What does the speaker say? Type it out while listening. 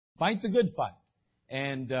Fight the good fight.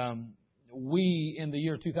 And we, in the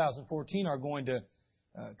year 2014, are going to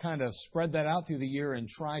kind of spread that out through the year and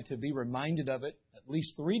try to be reminded of it at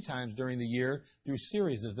least 3 times during the year through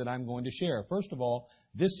series that I'm going to share. First of all,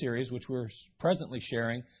 this series, which we're presently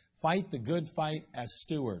sharing, Fight the Good Fight as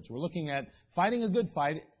Stewards. We're looking at fighting a good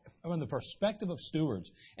fight from the perspective of stewards.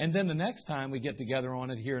 And then the next time we get together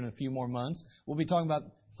on it here in a few more months, we'll be talking about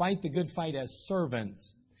Fight the Good Fight as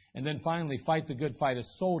Servants. And then finally, Fight the Good Fight as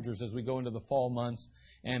Soldiers as we go into the fall months,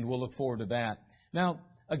 and we'll look forward to that. Now,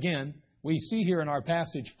 again, we see here in our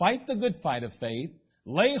passage, Fight the good fight of faith,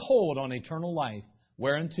 lay hold on eternal life,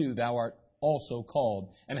 whereunto thou art also called,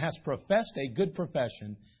 and hast professed a good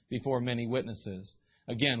profession before many witnesses.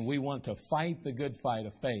 Again, we want to fight the good fight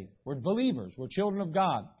of faith. We're believers. We're children of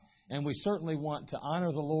God. And we certainly want to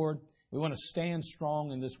honor the Lord. We want to stand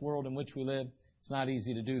strong in this world in which we live. It's not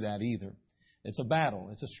easy to do that either. It's a battle.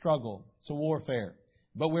 It's a struggle. It's a warfare.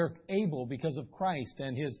 But we're able, because of Christ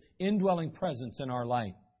and His indwelling presence in our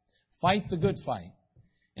life, fight the good fight.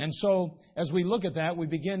 And so, as we look at that, we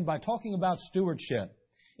begin by talking about stewardship.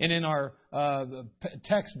 And in our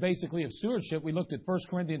text, basically, of stewardship, we looked at 1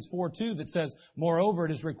 Corinthians 4:2 that says, moreover,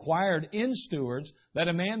 it is required in stewards that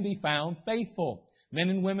a man be found faithful. Men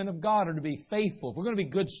and women of God are to be faithful. If we're going to be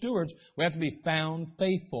good stewards, we have to be found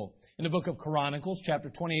faithful. In the book of Chronicles, chapter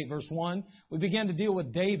 28, verse 1, we began to deal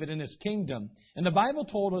with David and his kingdom. And the Bible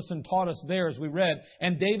told us and taught us there, as we read,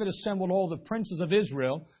 and David assembled all the princes of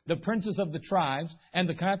Israel, the princes of the tribes, and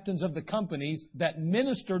the captains of the companies that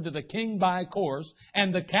ministered to the king by course,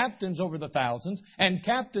 and the captains over the thousands, and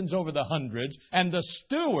captains over the hundreds, and the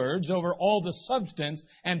stewards over all the substance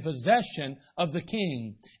and possession of the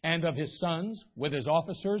king, and of his sons, with his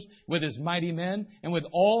officers, with his mighty men, and with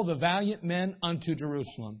all the valiant men unto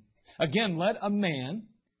Jerusalem. Again, let a man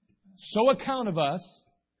so account of us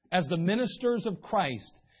as the ministers of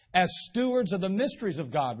Christ, as stewards of the mysteries of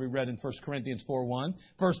God, we read in 1 Corinthians 4:1,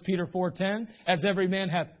 1 Peter 4:10, as every man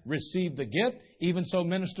hath received the gift, even so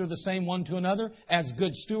minister the same one to another, as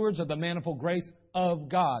good stewards of the manifold grace of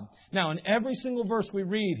God. Now, in every single verse we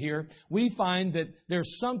read here, we find that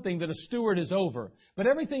there's something that a steward is over. But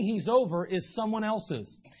everything he's over is someone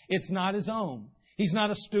else's. It's not his own. He's not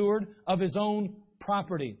a steward of his own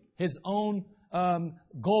property, his own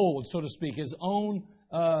gold, so to speak, his own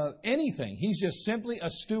anything. He's just simply a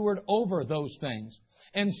steward over those things.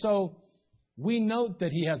 And so we note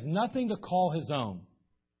that he has nothing to call his own.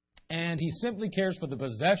 And he simply cares for the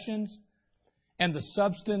possessions and the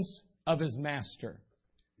substance of his master.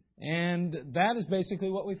 And that is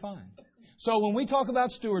basically what we find. So when we talk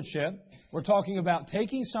about stewardship, we're talking about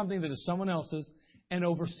taking something that is someone else's and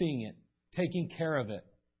overseeing it, taking care of it.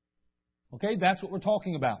 Okay, that's what we're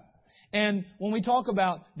talking about. And when we talk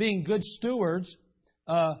about being good stewards,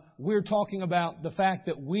 we're talking about the fact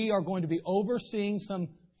that we are going to be overseeing some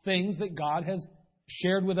things that God has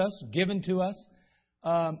shared with us, given to us,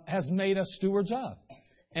 has made us stewards of.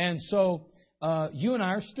 And so you and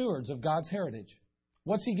I are stewards of God's heritage.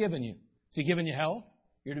 What's He given you? Has He given you health?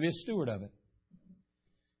 You're to be a steward of it.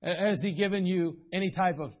 Has He given you any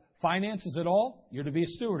type of finances at all? You're to be a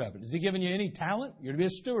steward of it. Has He given you any talent? You're to be a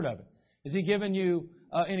steward of it. Has He given you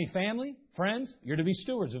any family, friends? You're to be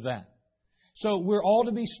stewards of that. So we're all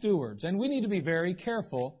to be stewards. And we need to be very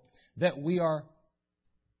careful that we are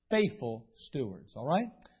faithful stewards. All right?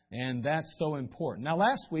 And that's so important. Now,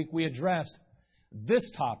 last week we addressed this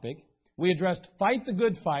topic. We addressed fight the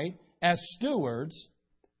good fight as stewards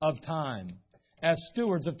of time. As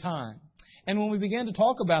stewards of time. And when we began to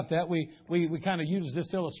talk about that, we kind of used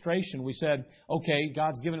this illustration. We said, okay,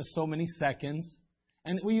 God's given us so many seconds.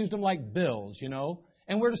 And we used them like bills, you know.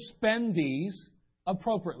 And we're to spend these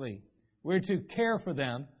appropriately. We're to care for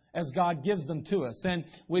them as God gives them to us. And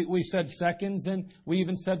we said seconds, and we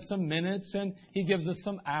even said some minutes, and He gives us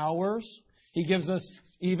some hours. He gives us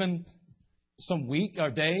even some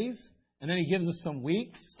days, and then He gives us some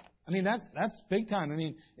weeks. I mean, that's big time. I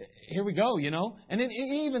mean, here we go, you know. And then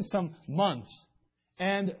even some months.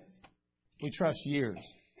 And we trust years.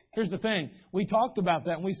 Here's the thing. We talked about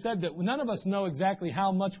that, and we said that none of us know exactly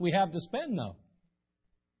how much we have to spend, though.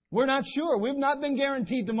 We're not sure. We've not been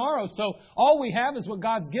guaranteed tomorrow, so all we have is what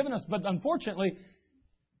God's given us. But unfortunately,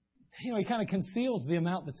 you know, He kind of conceals the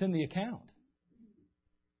amount that's in the account.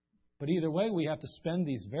 But either way, we have to spend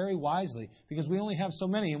these very wisely because we only have so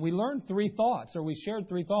many. And we learned 3 thoughts, or we shared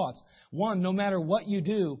 3 thoughts. 1, no matter what you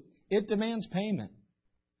do, it demands payment.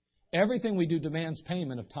 Everything we do demands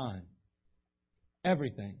payment of time.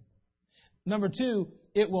 Everything. Number 2,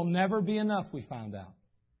 it will never be enough, we found out.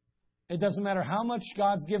 It doesn't matter how much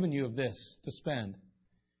God's given you of this to spend.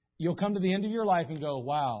 You'll come to the end of your life and go,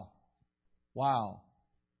 wow,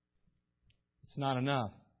 It's not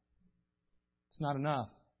enough. It's not enough.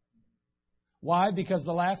 Why? Because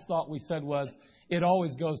the last thought we said was, it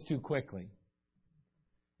always goes too quickly.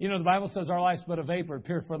 You know, the Bible says our life's but a vapor,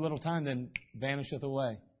 appeareth for a little time, then vanisheth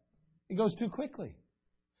away. It goes too quickly.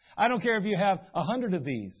 I don't care if you have 100 of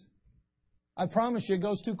these. I promise you it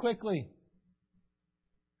goes too quickly.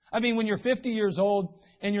 I mean, when you're 50 years old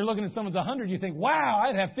and you're looking at someone's 100, you think, wow,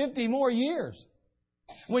 I'd have 50 more years.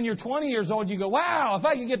 When you're 20 years old, you go, wow, if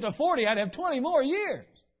I could get to 40, I'd have 20 more years.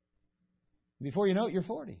 Before you know it, you're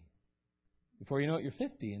 40. Before you know it, you're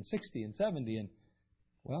 50 and 60 and 70. And,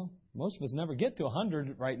 well, most of us never get to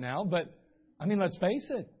 100 right now. But, I mean, let's face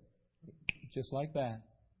it. Just like that.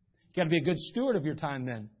 You've got to be a good steward of your time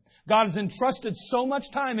then. God has entrusted so much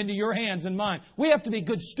time into your hands and mine. We have to be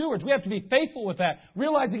good stewards. We have to be faithful with that,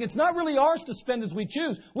 realizing it's not really ours to spend as we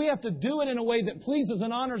choose. We have to do it in a way that pleases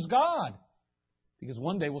and honors God. Because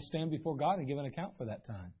one day we'll stand before God and give an account for that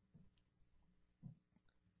time.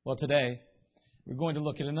 Well, today we're going to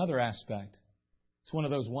look at another aspect. It's one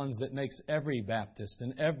of those ones that makes every Baptist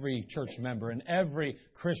and every church member and every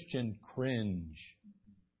Christian cringe.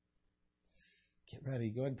 Get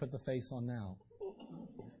ready. Go ahead and put the face on now.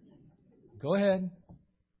 Go ahead.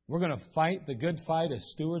 We're going to fight the good fight as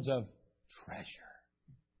stewards of treasure.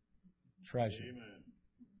 Treasure. Amen.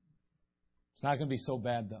 It's not going to be so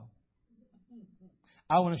bad, though.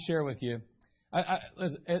 I want to share with you,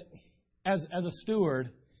 as a steward,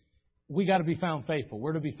 we got to be found faithful.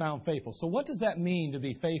 We're to be found faithful. So what does that mean to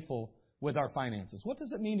be faithful with our finances? What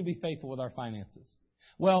does it mean to be faithful with our finances?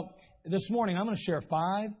 Well, this morning I'm going to share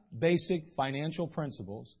 5 basic financial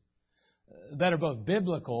principles that are both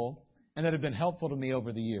biblical and that have been helpful to me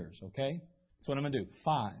over the years, okay? That's what I'm going to do.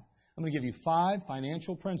 5. I'm going to give you 5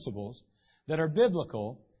 financial principles that are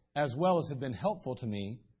biblical as well as have been helpful to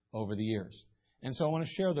me over the years. And so I want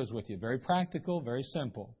to share those with you. Very practical, very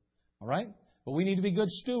simple. All right? But we need to be good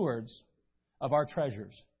stewards of our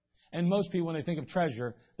treasures. And most people, when they think of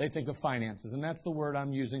treasure, they think of finances. And that's the word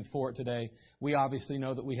I'm using for it today. We obviously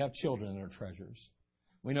know that we have children that are treasures.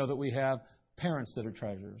 We know that we have parents that are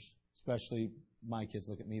treasures. Especially my kids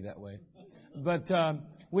look at me that way. But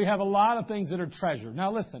we have a lot of things that are treasure.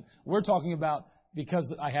 Now listen, we're talking about,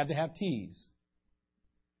 because I had to have T's.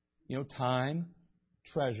 You know, time,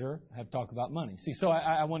 treasure, I have to talk about money. See, so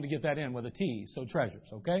I wanted to get that in with a T, so treasures,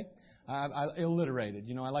 okay? I alliterated.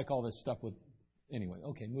 You know, I like all this stuff with... Anyway,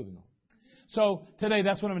 okay, moving on. So today,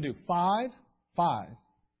 that's what I'm going to do. 5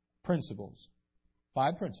 principles.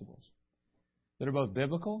 5 principles that are both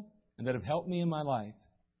biblical and that have helped me in my life.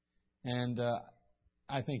 And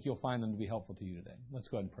I think you'll find them to be helpful to you today. Let's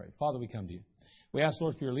go ahead and pray. Father, we come to you. We ask,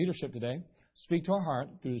 Lord, for your leadership today. Speak to our heart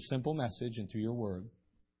through a simple message and through your word.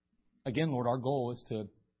 Again, Lord, our goal is to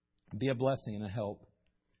be a blessing and a help.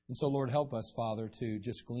 And so, Lord, help us, Father, to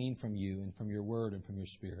just glean from you and from your word and from your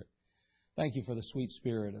spirit. Thank you for the sweet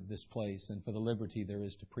spirit of this place and for the liberty there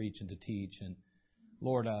is to preach and to teach. And,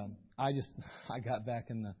 Lord, I got back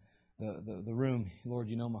in the room. Lord,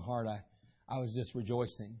 you know my heart. I was just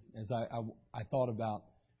rejoicing as I thought about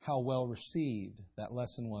how well received that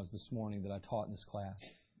lesson was this morning that I taught in this class.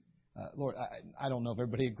 Lord, I don't know if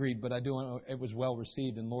everybody agreed, but I do know it was well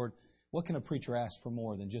received. And Lord, what can a preacher ask for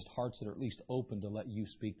more than just hearts that are at least open to let you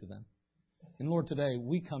speak to them? And Lord, today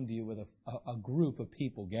we come to you with a group of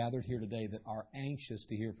people gathered here today that are anxious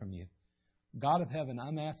to hear from you. God of heaven,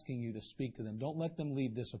 I'm asking you to speak to them. Don't let them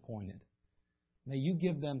leave disappointed. May you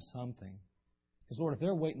give them something. Because, Lord, if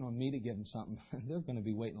they're waiting on me to give them something, they're going to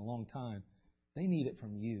be waiting a long time. They need it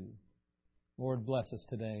from you. Lord, bless us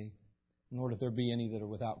today. And Lord, if there be any that are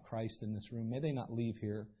without Christ in this room, may they not leave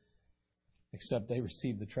here except they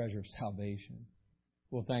receive the treasure of salvation.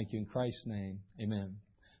 We'll thank you in Christ's name. Amen.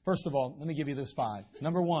 First of all, let me give you those 5.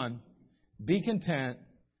 Number 1, be content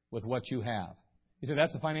with what you have. You say,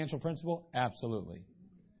 that's a financial principle? Absolutely.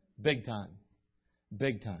 Big time.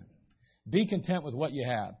 Big time. Be content with what you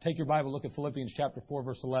have. Take your Bible, look at Philippians chapter 4,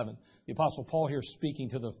 verse 11. The Apostle Paul here speaking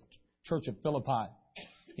to the church at Philippi.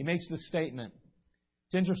 He makes this statement.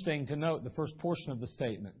 It's interesting to note the first portion of the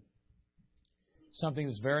statement. Something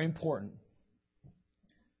that's very important.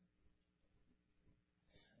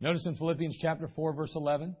 Notice in Philippians chapter 4, verse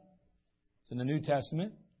 11. It's in the New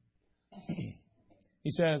Testament. He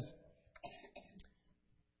says,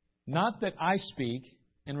 not that I speak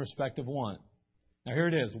in respect of want. Now here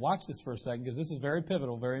it is. Watch this for a second because this is very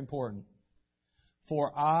pivotal, very important.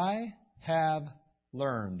 For I have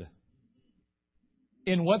learned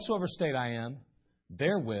in whatsoever state I am,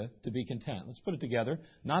 therewith to be content. Let's put it together.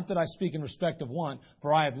 Not that I speak in respect of want,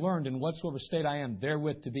 for I have learned in whatsoever state I am,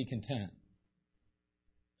 therewith to be content.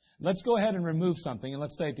 Let's go ahead and remove something and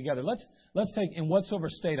let's say it together. Let's take in whatsoever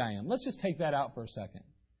state I am. Let's just take that out for a second.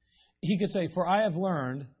 He could say, for I have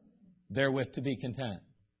learned therewith to be content.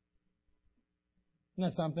 Isn't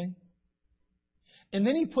that something? And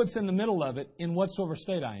then he puts in the middle of it, in whatsoever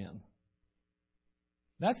state I am.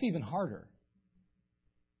 That's even harder.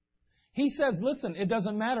 He says, listen, it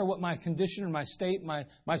doesn't matter what my condition or my state, my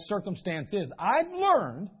circumstance is. I've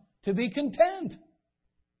learned to be content.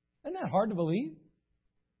 Isn't that hard to believe?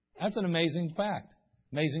 That's an amazing fact,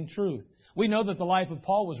 amazing truth. We know that the life of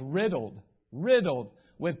Paul was riddled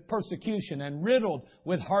with persecution and riddled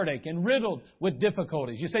with heartache and riddled with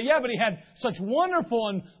difficulties. You say, yeah, but he had such wonderful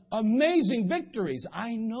and amazing victories.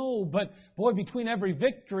 I know, but boy, between every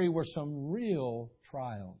victory were some real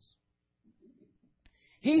trials.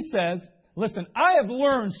 He says, listen, I have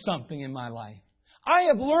learned something in my life. I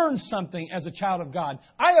have learned something as a child of God.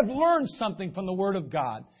 I have learned something from the Word of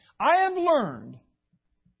God. I have learned,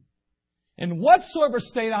 in whatsoever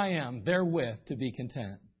state I am, therewith to be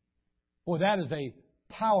content. Boy, that is a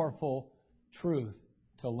powerful truth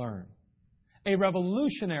to learn. A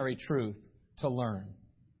revolutionary truth to learn.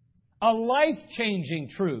 A life-changing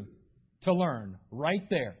truth to learn right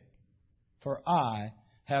there. For I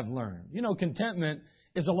have learned. You know, contentment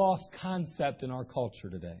is a lost concept in our culture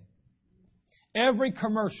today. Every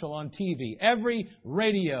commercial on TV, every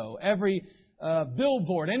radio, every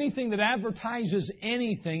billboard, anything that advertises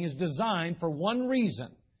anything is designed for one reason.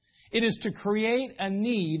 It is to create a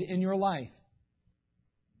need in your life.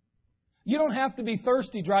 You don't have to be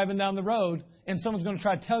thirsty driving down the road and someone's going to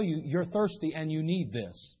try to tell you you're thirsty and you need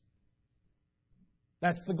this.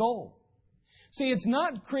 That's the goal. See, it's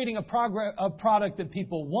not creating a product that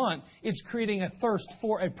people want. It's creating a thirst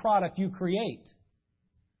for a product you create.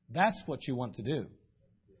 That's what you want to do.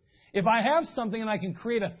 If I have something and I can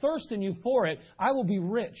create a thirst in you for it, I will be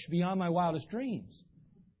rich beyond my wildest dreams.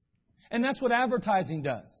 And that's what advertising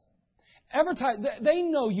does. They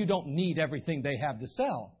know you don't need everything they have to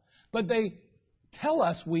sell, but they tell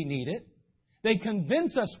us we need it. They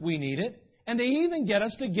convince us we need it, and they even get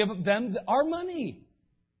us to give them our money.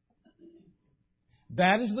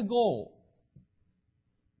 That is the goal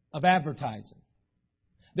of advertising.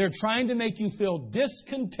 They're trying to make you feel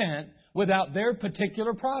discontent without their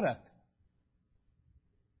particular product.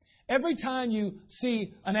 Every time you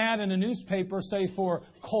see an ad in a newspaper, say for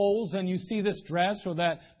Kohl's, and you see this dress or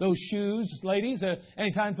those shoes, ladies,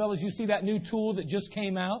 anytime, fellas, you see that new tool that just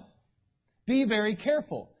came out, be very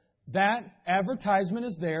careful. That advertisement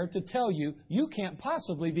is there to tell you you can't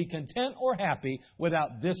possibly be content or happy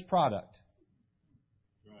without this product.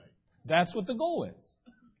 That's what the goal is.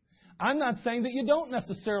 I'm not saying that you don't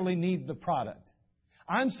necessarily need the product.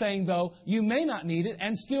 I'm saying, though, you may not need it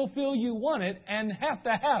and still feel you want it and have to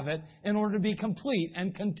have it in order to be complete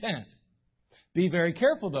and content. Be very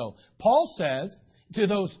careful, though. Paul says to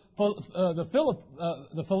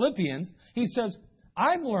the Philippians, he says,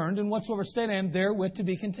 I've learned in whatsoever state I am therewith to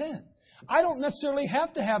be content. I don't necessarily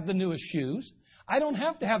have to have the newest shoes. I don't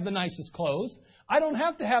have to have the nicest clothes. I don't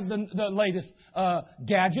have to have the latest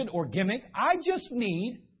gadget or gimmick. I just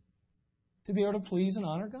need to be able to please and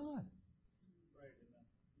honor God.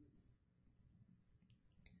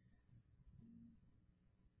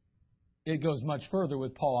 It goes much further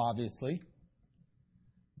with Paul, obviously.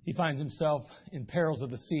 He finds himself in perils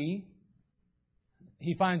of the sea.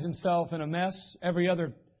 He finds himself in a mess every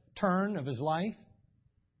other turn of his life.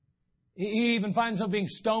 He even finds himself being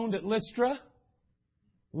stoned at Lystra,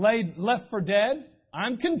 left for dead.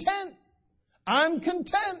 I'm content. I'm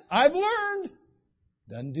content. I've learned.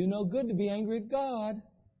 Doesn't do no good to be angry at God.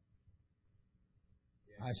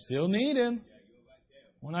 I still need Him.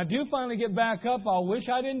 When I do finally get back up, I'll wish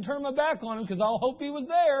I didn't turn my back on Him because I'll hope He was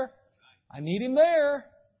there. I need Him there.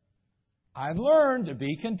 I've learned to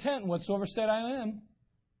be content in whatsoever state I am.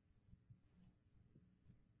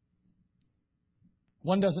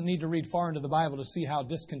 One doesn't need to read far into the Bible to see how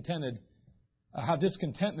discontentment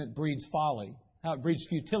breeds folly, how it breeds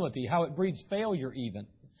futility, how it breeds failure even.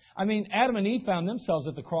 I mean, Adam and Eve found themselves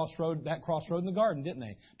at that crossroad in the garden, didn't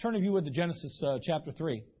they? Turn, if you would, to Genesis chapter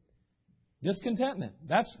 3. Discontentment.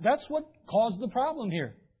 That's what caused the problem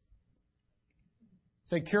here.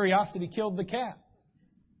 Say curiosity killed the cat.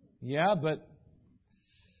 Yeah, but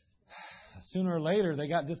sooner or later they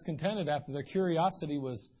got discontented after their curiosity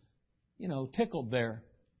was, tickled there.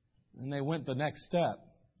 And they went the next step.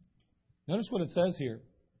 Notice what it says here.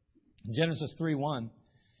 Genesis 3:1.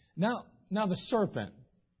 Now the serpent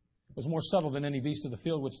was more subtle than any beast of the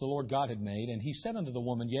field which the Lord God had made. And he said unto the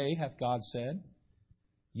woman, Yea, hath God said,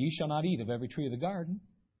 Ye shall not eat of every tree of the garden.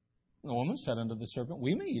 And the woman said unto the serpent,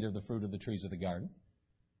 We may eat of the fruit of the trees of the garden.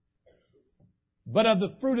 But of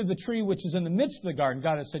the fruit of the tree which is in the midst of the garden,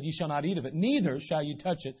 God has said, you shall not eat of it, neither shall you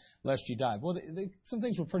touch it, lest you die. Well, some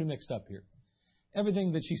things were pretty mixed up here.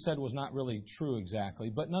 Everything that she said was not really true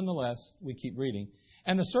exactly, but nonetheless, we keep reading.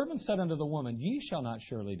 And the serpent said unto the woman, ye shall not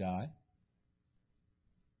surely die.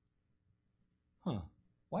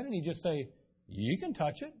 Why didn't he just say, you can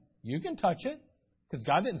touch it, you can touch it? Because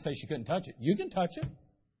God didn't say she couldn't touch it. You can touch it.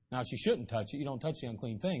 Now, she shouldn't touch it. You don't touch the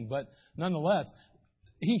unclean thing. But nonetheless,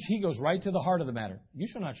 he goes right to the heart of the matter. You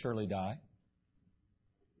shall not surely die.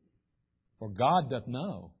 For God doth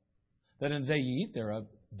know that in the day ye eat thereof,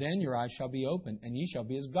 then your eyes shall be opened, and ye shall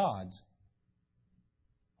be as gods.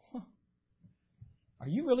 Are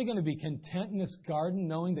you really going to be content in this garden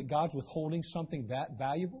knowing that God's withholding something that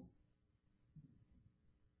valuable?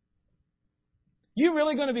 You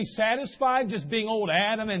really going to be satisfied just being old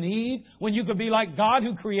Adam and Eve when you could be like God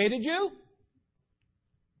who created you?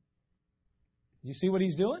 You see what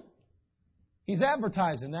He's doing? He's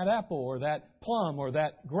advertising that apple or that plum or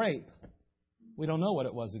that grape. We don't know what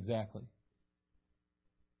it was exactly.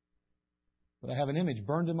 But I have an image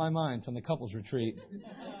burned in my mind from the couples retreat.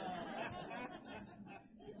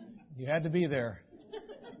 You had to be there.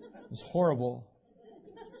 It was horrible.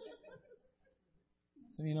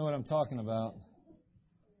 So you know what I'm talking about.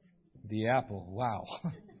 The apple. Wow.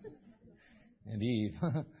 And Eve.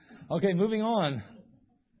 Okay, moving on.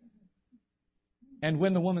 And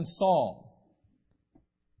when the woman saw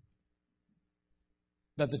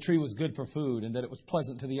that the tree was good for food, and that it was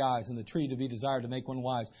pleasant to the eyes, and the tree to be desired to make one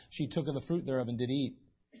wise, she took of the fruit thereof and did eat.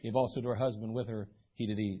 Gave also to her husband with her, he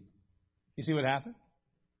did eat. You see what happened?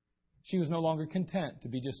 She was no longer content to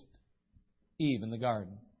be just Eve in the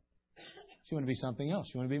garden. She wanted to be something else.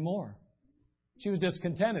 She wanted to be more. She was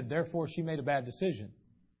discontented. Therefore, she made a bad decision.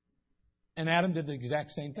 And Adam did the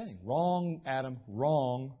exact same thing. Wrong, Adam.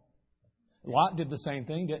 Wrong. Lot did the same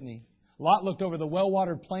thing, didn't he? Lot looked over the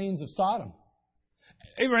well-watered plains of Sodom.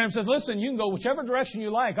 Abraham says, listen, you can go whichever direction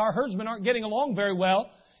you like. Our herdsmen aren't getting along very well.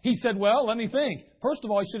 He said, well, let me think. First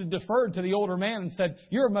of all, he should have deferred to the older man and said,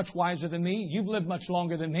 you're much wiser than me. You've lived much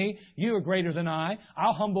longer than me. You are greater than I.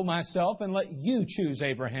 I'll humble myself and let you choose,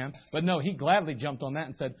 Abraham. But no, he gladly jumped on that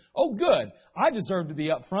and said, oh, good. I deserve to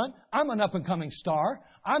be up front. I'm an up-and-coming star.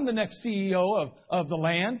 I'm the next CEO of the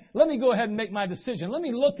land. Let me go ahead and make my decision. Let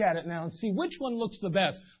me look at it now and see which one looks the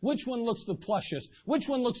best, which one looks the plushest, which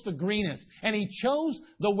one looks the greenest. And he chose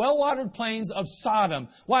the well-watered plains of Sodom.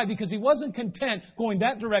 Why? Because he wasn't content going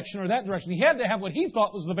that direction or that direction. He had to have what he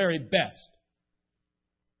thought was the very best.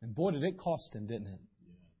 And boy, did it cost him, didn't it?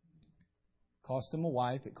 Cost him a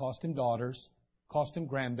wife. It cost him daughters. Cost him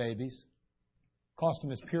grandbabies. Cost him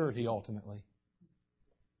his purity, ultimately.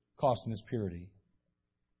 Cost him his purity.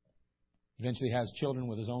 Eventually has children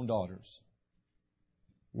with his own daughters.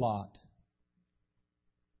 Lot.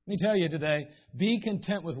 Let me tell you today, be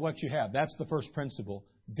content with what you have. That's the first principle.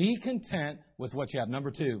 Be content with what you have.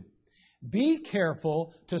 Number 2, be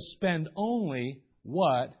careful to spend only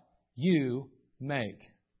what you make.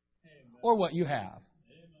 Or what you have.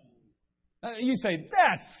 You say,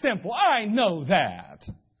 that's simple. I know that.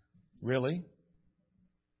 Really?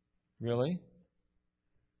 Really?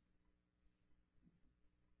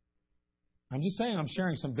 I'm just saying I'm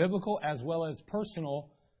sharing some biblical as well as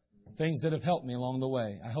personal things that have helped me along the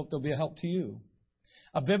way. I hope they'll be a help to you.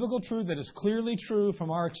 A biblical truth that is clearly true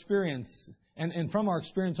from our experience and from our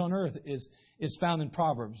experience on earth is found in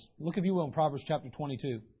Proverbs. Look, if you will, in Proverbs chapter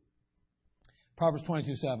 22. Proverbs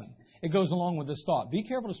 22:7. It goes along with this thought. Be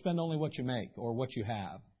careful to spend only what you make or what you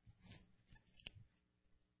have.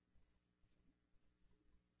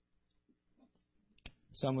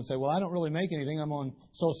 Some would say, well, I don't really make anything. I'm on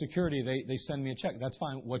Social Security. They send me a check. That's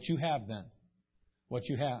fine. What you have then. What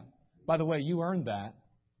you have. By the way, you earned that.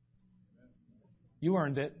 You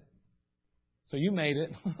earned it. So you made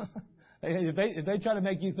it. If they try to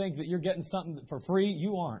make you think that you're getting something for free,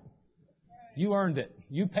 you aren't. You earned it.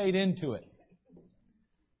 You paid into it.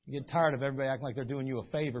 You get tired of everybody acting like they're doing you a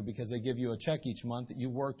favor because they give you a check each month that you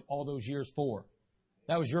worked all those years for.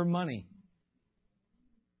 That was your money.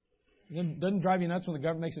 Doesn't it drive you nuts when the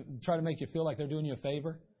government try to make you feel like they're doing you a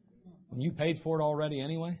favor? When you paid for it already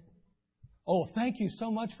anyway? Oh, thank you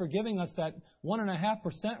so much for giving us that 1.5%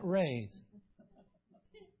 raise.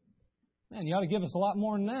 Man, you ought to give us a lot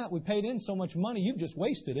more than that. We paid in so much money, you've just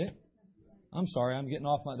wasted it. I'm sorry, I'm getting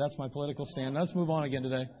off that's my political stand. Let's move on again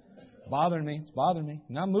today. It's bothering me.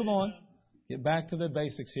 Now move on. Get back to the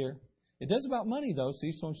basics here. It does about money, though,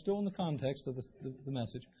 see, so I'm still in the context of the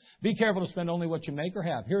message. Be careful to spend only what you make or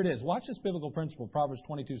have. Here it is. Watch this biblical principle, Proverbs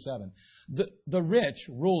 22:7. The rich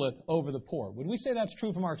ruleth over the poor. Would we say that's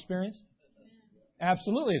true from our experience?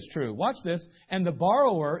 Absolutely, it's true. Watch this. And the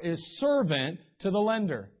borrower is servant to the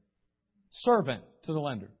lender. Servant to the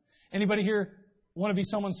lender. Anybody here want to be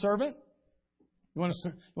someone's servant? You want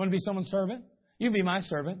to be someone's servant? You can be my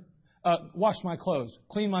servant. Wash my clothes.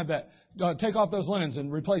 Clean my bed. Take off those linens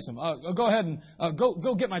and replace them. Go ahead and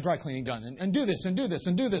go get my dry cleaning done. And do this and do this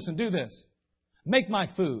and do this and do this. Make my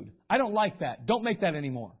food. I don't like that. Don't make that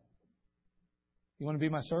anymore. You want to be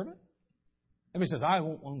my servant? Everybody says, I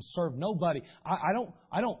won't serve nobody.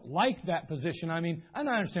 I don't like that position. I mean, and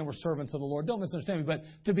I understand we're servants of the Lord. Don't misunderstand me. But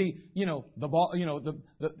to be,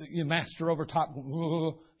 the master over top,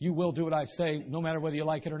 you will do what I say, no matter whether you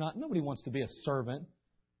like it or not. Nobody wants to be a servant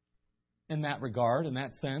in that regard, in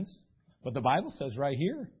that sense. But the Bible says right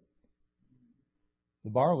here,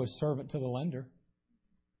 the borrower is servant to the lender.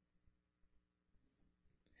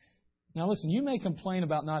 Now listen, you may complain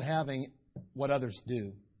about not having what others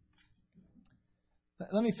do.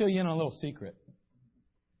 Let me fill you in on a little secret.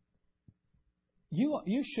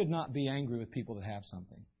 You should not be angry with people that have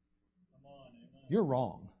something. You're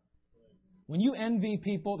wrong. When you envy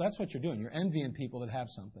people, that's what you're doing. You're envying people that have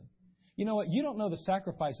something. You know what? You don't know the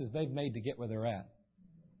sacrifices they've made to get where they're at.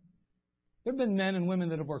 There have been men and women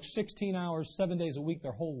that have worked 16 hours, 7 days a week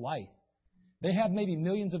their whole life. They have maybe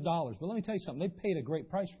millions of dollars. But let me tell you something. They paid a great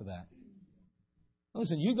price for that.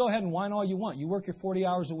 Listen, you go ahead and whine all you want. You work your 40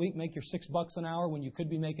 hours a week, make your $6 an hour when you could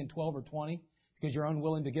be making 12 or 20 because you're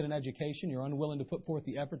unwilling to get an education. You're unwilling to put forth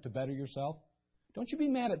the effort to better yourself. Don't you be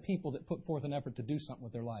mad at people that put forth an effort to do something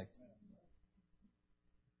with their life.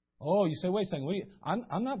 Oh, you say, wait a second.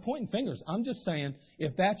 I'm not pointing fingers. I'm just saying,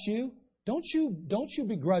 if that's you, don't you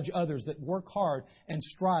begrudge others that work hard and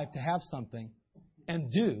strive to have something and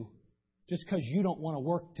do just because you don't want to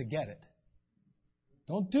work to get it.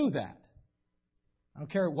 Don't do that. I don't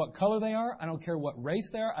care what color they are. I don't care what race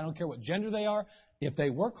they are. I don't care what gender they are. If they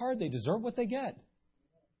work hard, they deserve what they get.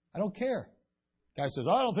 I don't care. Guy says,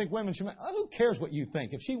 I don't think women should. Who cares what you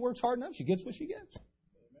think? If she works hard enough, she gets what she gets.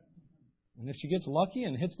 And if she gets lucky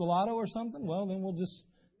and hits the lotto or something, well, then we'll just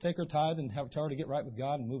take her tithe and tell her to get right with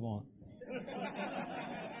God and move on.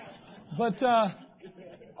 But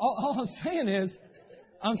all I'm saying is,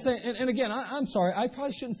 and again, I'm sorry, I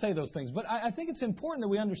probably shouldn't say those things, but I think it's important that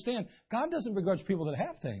we understand God doesn't begrudge people that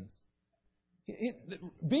have things.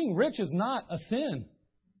 Being rich is not a sin.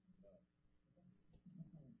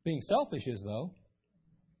 Being selfish is, though.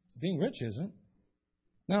 Being rich isn't.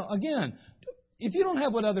 Now, again, if you don't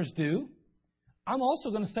have what others do, I'm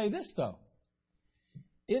also going to say this, though.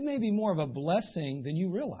 It may be more of a blessing than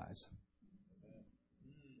you realize.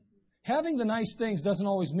 Having the nice things doesn't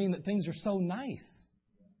always mean that things are so nice.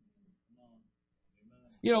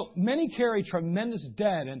 You know, many carry tremendous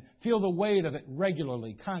debt and feel the weight of it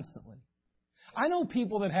regularly, constantly. I know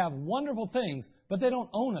people that have wonderful things, but they don't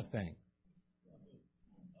own a thing.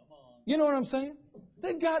 You know what I'm saying?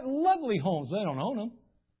 They've got lovely homes. They don't own them.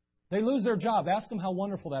 They lose their job. Ask them how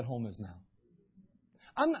wonderful that home is now.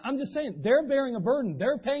 I'm just saying, they're bearing a burden.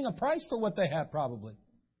 They're paying a price for what they have, probably.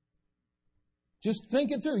 Just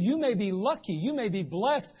think it through. You may be lucky. You may be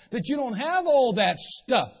blessed that you don't have all that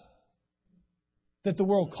stuff that the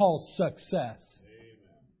world calls success.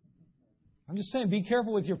 I'm just saying, be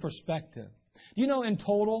careful with your perspective. Do you know in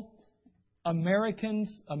total, American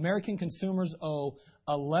consumers owe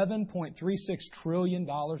 $11.36 trillion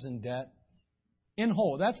in debt? In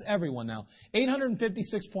whole, that's everyone now.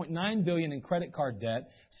 $856.9 billion in credit card debt,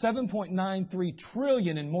 $7.93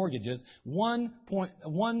 trillion in mortgages,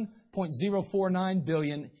 $1.049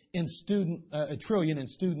 billion in trillion in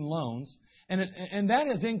student loans, and that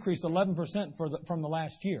has increased 11% from the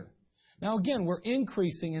last year. Now again, we're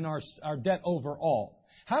increasing in our debt overall.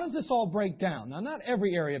 How does this all break down? Now, not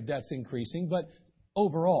every area of debt's increasing, but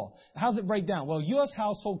overall. How does it break down? Well, U.S.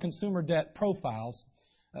 household consumer debt profiles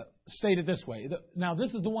stated this way. Now,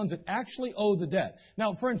 this is the ones that actually owe the debt.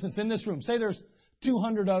 Now, for instance, in this room, say there's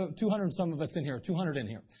 200 some of us in here, 200 in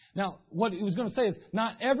here. Now, what he was going to say is,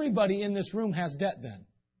 not everybody in this room has debt then.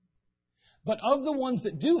 But of the ones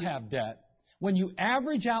that do have debt, when you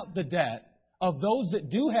average out the debt of those that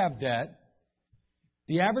do have debt,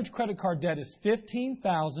 the average credit card debt is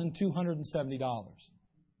 $15,270.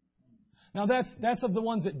 Now, that's of the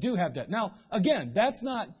ones that do have debt. Now, again, that's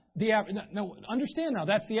not the average. Now, understand now,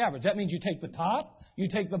 that's the average. That means you take the top, you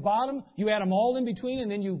take the bottom, you add them all in between,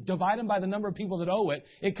 and then you divide them by the number of people that owe it.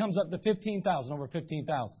 It comes up to 15,000, over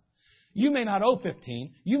 15,000. You may not owe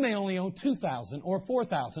 15. You may only owe 2,000 or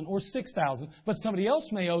 4,000 or 6,000, but somebody else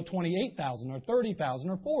may owe 28,000 or 30,000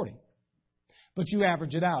 or 40. But you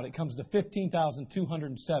average it out. It comes to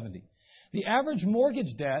 15,270. The average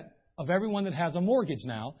mortgage debt of everyone that has a mortgage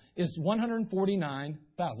now is $149,000,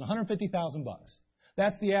 $150,000.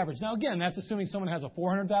 That's the average. Now, again, that's assuming someone has a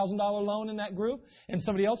 $400,000 loan in that group, and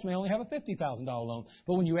somebody else may only have a $50,000 loan.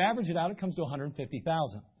 But when you average it out, it comes to $150,000.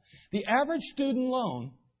 The average student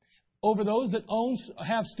loan over those that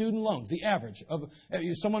have student loans, the average of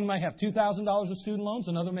someone might have $2,000 of student loans,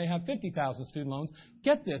 another may have $50,000 student loans.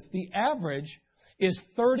 Get this, the average is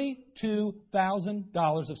 $32,000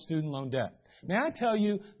 of student loan debt. May I tell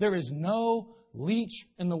you, there is no leech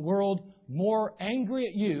in the world more angry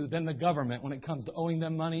at you than the government when it comes to owing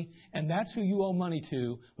them money, and that's who you owe money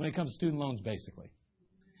to when it comes to student loans, basically.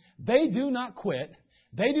 They do not quit.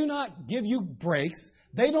 They do not give you breaks.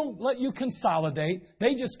 They don't let you consolidate.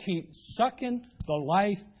 They just keep sucking the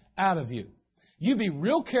life out of you. You be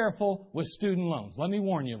real careful with student loans. Let me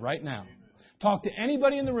warn you right now. Talk to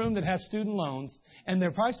anybody in the room that has student loans, and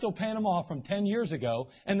they're probably still paying them off from 10 years ago,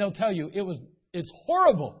 and they'll tell you it's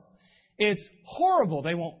horrible. It's horrible.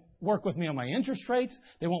 They won't work with me on my interest rates.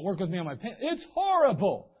 They won't work with me on my pay. It's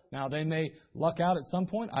horrible. Now, they may luck out at some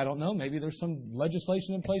point. I don't know. Maybe there's some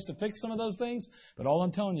legislation in place to fix some of those things. But all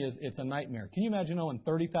I'm telling you is it's a nightmare. Can you imagine owing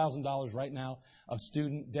 $30,000 right now of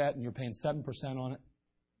student debt and you're paying 7% on it?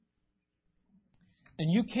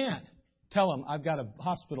 And you can't tell them, I've got a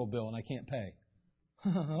hospital bill and I can't pay.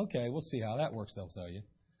 Okay, we'll see how that works, they'll tell you.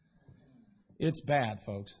 It's bad,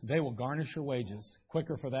 folks. They will garnish your wages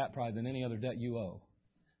quicker for that probably than any other debt you owe.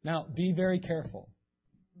 Now, be very careful.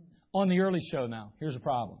 On the early show now, here's a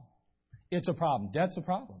problem. It's a problem. Debt's a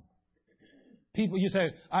problem. People, you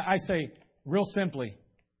say, I say real simply,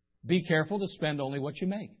 be careful to spend only what you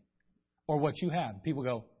make or what you have. People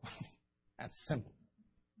go, that's simple.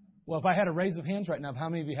 Well, if I had a raise of hands right now of how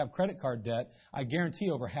many of you have credit card debt, I guarantee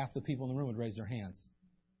over half the people in the room would raise their hands.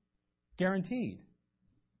 Guaranteed.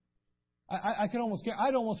 I'd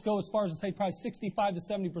almost go as far as to say probably 65 to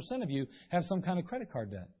 70% of you have some kind of credit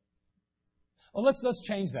card debt. Well, let's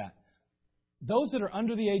change that. Those that are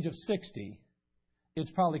under the age of 60,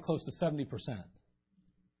 it's probably close to 70%.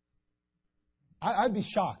 I'd be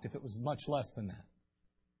shocked if it was much less than that.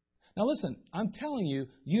 Now listen, I'm telling you,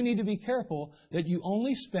 you need to be careful that you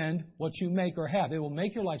only spend what you make or have. It will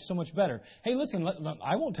make your life so much better. Hey, listen,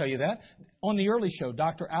 I won't tell you that. On the early show,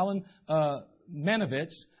 Dr. Alan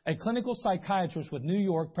Manovitz, a clinical psychiatrist with New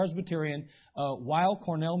York Presbyterian Weill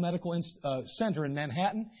Cornell Medical Center in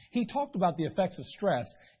Manhattan, he talked about the effects of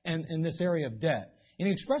stress and in this area of debt. And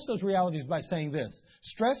he expressed those realities by saying this: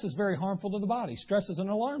 stress is very harmful to the body. Stress is an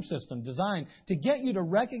alarm system designed to get you to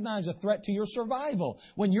recognize a threat to your survival.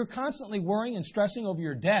 When you're constantly worrying and stressing over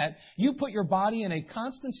your debt, you put your body in a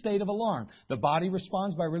constant state of alarm. The body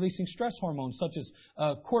responds by releasing stress hormones such as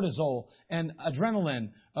cortisol and adrenaline,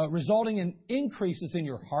 resulting in increases in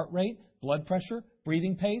your heart rate, blood pressure,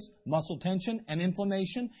 breathing pace, muscle tension, and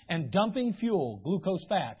inflammation, and dumping fuel, glucose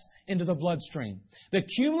fats, into the bloodstream. The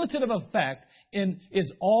cumulative effect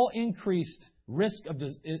is an increased risk of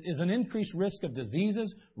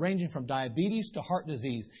diseases ranging from diabetes to heart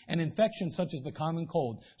disease and infections such as the common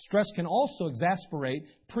cold. Stress can also exacerbate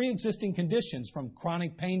pre-existing conditions from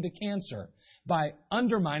chronic pain to cancer by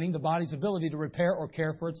undermining the body's ability to repair or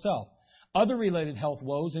care for itself. Other related health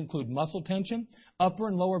woes include muscle tension, upper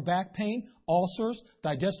and lower back pain, ulcers,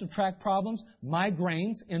 digestive tract problems,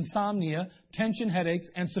 migraines, insomnia, tension headaches,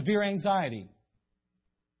 and severe anxiety.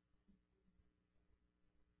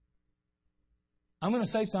 I'm going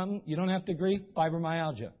to say something. You don't have to agree.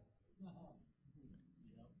 Fibromyalgia.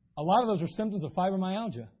 A lot of those are symptoms of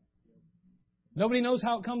fibromyalgia. Nobody knows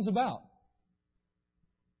how it comes about.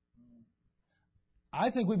 I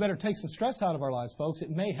think we better take some stress out of our lives, folks. It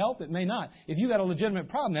may help, it may not. If you've got a legitimate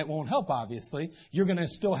problem, that won't help, obviously. You're going to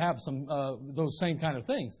still have some those same kind of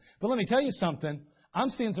things. But let me tell you something. I'm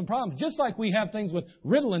seeing some problems. Just like we have things with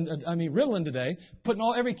Ritalin today, putting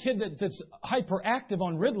every kid that's hyperactive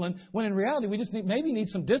on Ritalin, when in reality we just need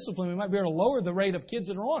some discipline. We might be able to lower the rate of kids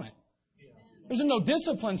that are on it. There's no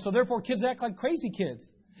discipline, so therefore kids act like crazy kids.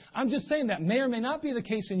 I'm just saying that may or may not be the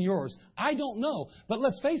case in yours. I don't know. But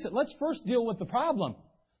let's face it, let's first deal with the problem.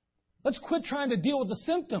 Let's quit trying to deal with the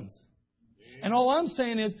symptoms. And all I'm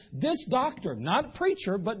saying is, this doctor, not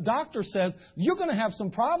preacher, but doctor says, you're going to have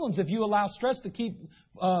some problems if you allow stress to keep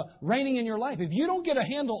reigning in your life. If you don't get a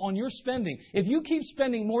handle on your spending, if you keep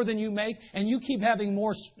spending more than you make and you keep having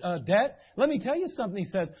more debt, let me tell you something, he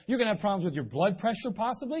says. You're going to have problems with your blood pressure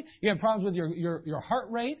possibly. You have problems with your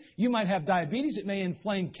heart rate. You might have diabetes. It may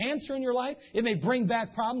inflame cancer in your life. It may bring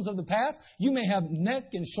back problems of the past. You may have neck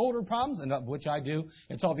and shoulder problems, and of which I do.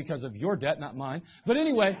 It's all because of your debt, not mine. But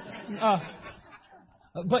anyway...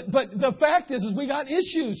 But the fact is we got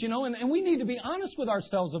issues, and we need to be honest with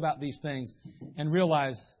ourselves about these things and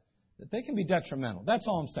realize that they can be detrimental. That's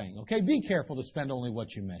all I'm saying, okay? Be careful to spend only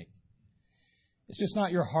what you make. It's just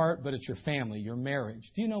not your heart, but it's your family, your marriage.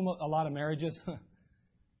 Do you know a lot of marriages?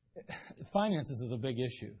 Finances is a big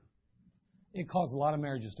issue. It causes a lot of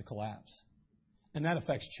marriages to collapse. And that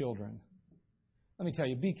affects children. Let me tell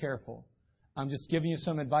you, be careful. I'm just giving you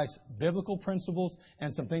some advice, biblical principles,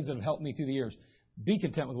 and some things that have helped me through the years. Be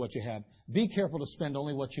content with what you have. Be careful to spend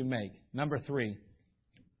only what you make. Number 3.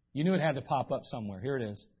 You knew it had to pop up somewhere. Here it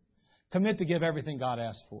is. Commit to give everything God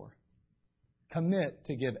asked for. Commit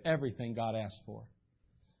to give everything God asked for.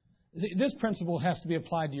 This principle has to be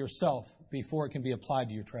applied to yourself before it can be applied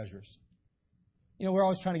to your treasures. You know, we're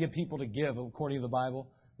always trying to get people to give according to the Bible.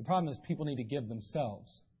 The problem is people need to give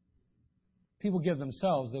themselves. People give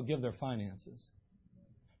themselves, they'll give their finances.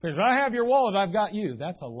 Because if I have your wallet, I've got you.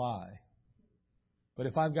 That's a lie. But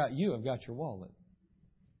if I've got you, I've got your wallet.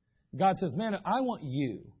 God says, man, I want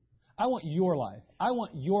you. I want your life. I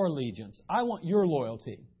want your allegiance. I want your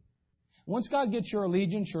loyalty. Once God gets your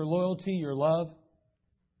allegiance, your loyalty, your love,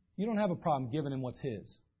 you don't have a problem giving Him what's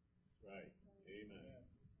His. Right. Amen.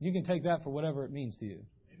 You can take that for whatever it means to you.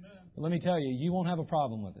 Amen. But let me tell you, you won't have a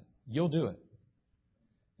problem with it. You'll do it.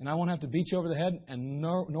 And I won't have to beat you over the head, and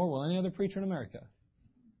nor will any other preacher in America.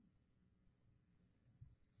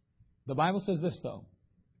 The Bible says this, though.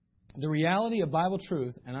 The reality of Bible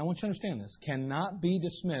truth, and I want you to understand this, cannot be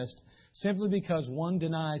dismissed simply because one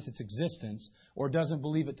denies its existence or doesn't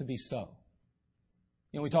believe it to be so.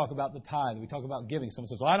 You know, we talk about the tithe. We talk about giving. Someone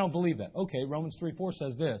says, well, I don't believe that. Okay, Romans 3:4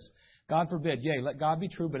 says this. God forbid, yea, let God be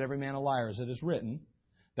true, but every man a liar, as it is written.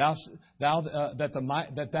 That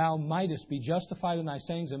thou mightest be justified in thy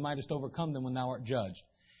sayings and mightest overcome them when thou art judged.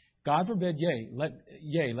 God forbid,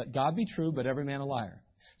 yea, let God be true, but every man a liar.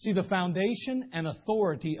 See, the foundation and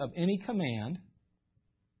authority of any command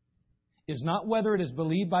is not whether it is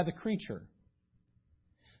believed by the creature,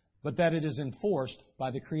 but that it is enforced by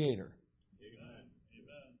the Creator.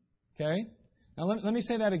 Amen. Okay? Now let me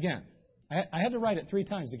say that again. I had to write it 3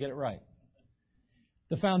 times to get it right.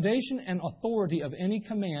 The foundation and authority of any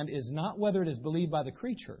command is not whether it is believed by the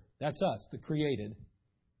creature, that's us, the created,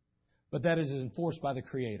 but that it is enforced by the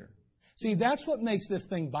Creator. See, that's what makes this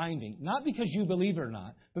thing binding. Not because you believe it or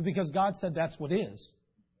not, but because God said that's what is.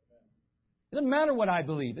 It doesn't matter what I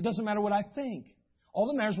believe. It doesn't matter what I think. All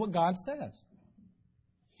that matters is what God says.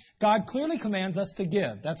 God clearly commands us to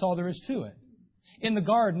give. That's all there is to it. In the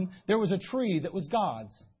garden, there was a tree that was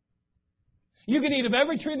God's. You can eat of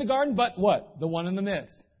every tree in the garden, but what? The one in the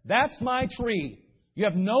midst. That's my tree. You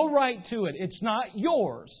have no right to it. It's not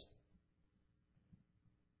yours.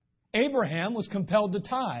 Abraham was compelled to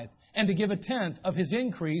tithe and to give a tenth of his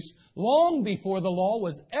increase long before the law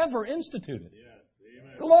was ever instituted. Yes.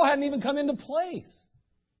 Amen. The law hadn't even come into place.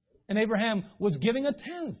 And Abraham was giving a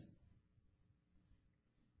tenth.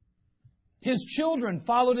 His children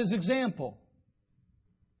followed his example.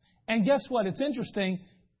 And guess what? It's interesting.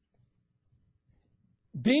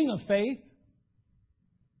 Being of faith,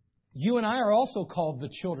 you and I are also called the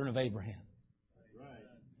children of Abraham.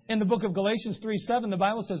 In the book of Galatians 3:7, the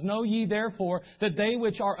Bible says, know ye therefore that they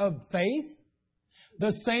which are of faith,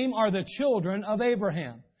 the same are the children of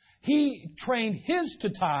Abraham. He trained his to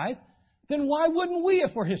tithe, then why wouldn't we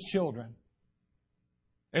if we're his children?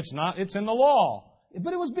 It's in the law.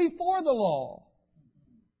 But it was before the law.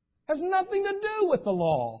 It has nothing to do with the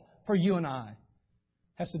law for you and I. It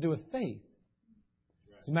has to do with faith.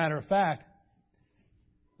 As a matter of fact,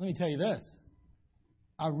 let me tell you this.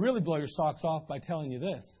 I really blow your socks off by telling you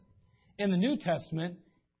this. In the New Testament,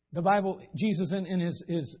 the Bible, Jesus in his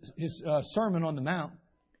Sermon on the Mount,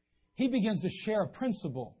 he begins to share a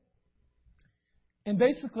principle. And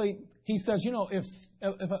basically, he says, you know, if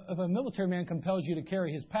a military man compels you to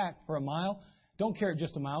carry his pack for a mile, don't carry it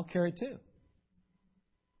just a mile, carry it 2.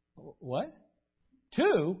 What?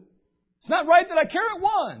 2? It's not right that I carry it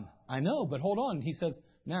 1. I know, but hold on. He says,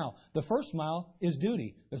 now, the first mile is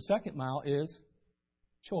duty. The second mile is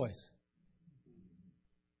choice.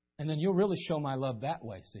 And then you'll really show my love that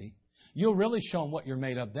way, see? You'll really show them what you're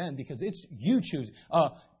made of then because it's you choosing.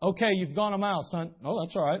 Okay, you've gone a mile, son. Oh,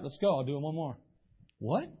 that's all right. Let's go. I'll do 1 more.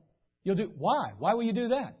 What? You'll do? Why? Why will you do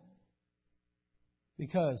that?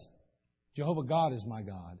 Because Jehovah God is my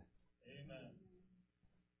God. Amen.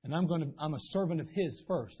 And I'm a servant of His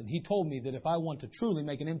first. And He told me that if I want to truly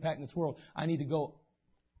make an impact in this world, I need to go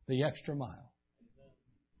the extra mile.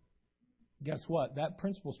 Guess what? That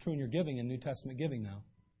principle is true in your giving, in New Testament giving now.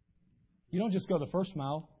 You don't just go the first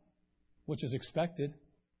mile, which is expected.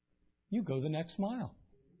 You go the next mile.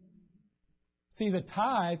 See, the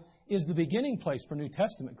tithe is the beginning place for New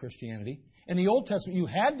Testament Christianity. In the Old Testament, you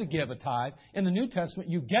had to give a tithe. In the New Testament,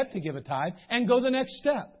 you get to give a tithe and go the next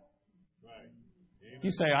step. Right.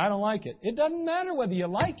 You say, I don't like it. It doesn't matter whether you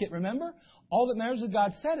like it, remember? All that matters is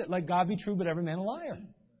God said it. Let God be true, but every man a liar.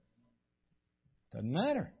 Doesn't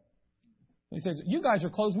matter. He says, you guys are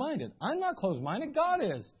closed-minded. I'm not closed-minded. God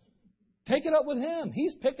is. Take it up with Him.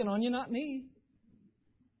 He's picking on you, not me.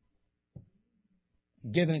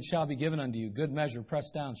 Given it shall be given unto you. Good measure,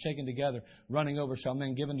 pressed down, shaken together, running over shall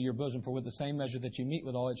men give into your bosom. For with the same measure that you meet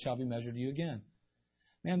withal, it shall be measured to you again.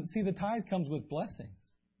 Man, see, the tithe comes with blessings.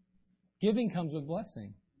 Giving comes with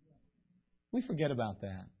blessing. We forget about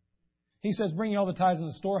that. He says, bring ye all the tithes in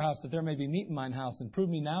the storehouse, that there may be meat in mine house, and prove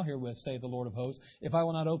me now herewith, saith the Lord of hosts, if I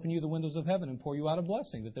will not open you the windows of heaven and pour you out a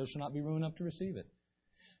blessing, that there shall not be room enough to receive it.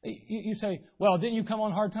 You say, well, didn't you come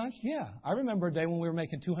on hard times? Yeah. I remember a day when we were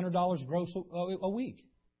making $200 gross a week.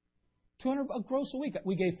 $200 gross a week.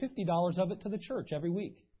 We gave $50 of it to the church every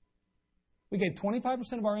week. We gave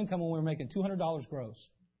 25% of our income when we were making $200 gross.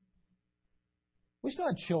 We still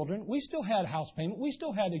had children. We still had house payment. We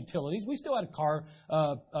still had utilities. We still had car,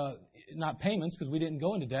 not payments because we didn't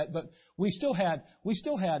go into debt, but we still had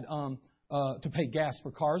to pay gas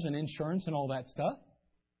for cars and insurance and all that stuff.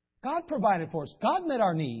 God provided for us. God met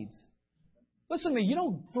our needs. Listen to me. You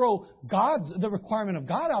don't throw the requirement of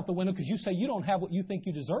God out the window because you say you don't have what you think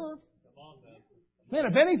you deserve. Man,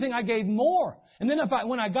 if anything, I gave more. And then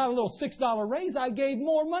when I got a little $6 raise, I gave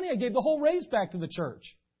more money. I gave the whole raise back to the church.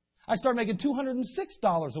 I started making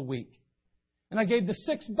 $206 a week. And I gave the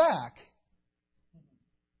 $6 back.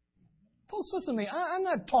 Folks, listen to me. I'm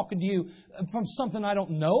not talking to you from something I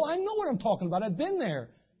don't know. I know what I'm talking about. I've been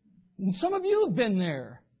there. And some of you have been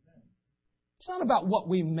there. It's not about what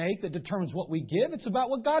we make that determines what we give. It's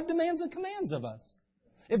about what God demands and commands of us.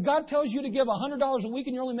 If God tells you to give $100 a week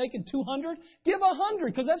and you're only making $200, give $100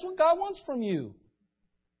 because that's what God wants from you.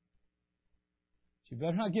 But you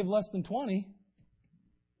better not give less than $20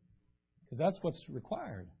 because that's what's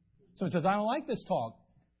required. So it says, I don't like this talk.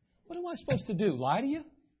 What am I supposed to do? Lie to you?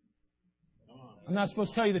 I'm not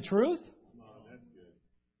supposed to tell you the truth?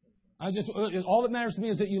 All that matters to me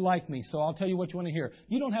is that you like me, so I'll tell you what you want to hear.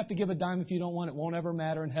 You don't have to give a dime if you don't want it. It won't ever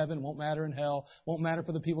matter in heaven. It won't matter in hell. It won't matter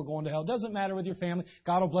for the people going to hell. It doesn't matter with your family.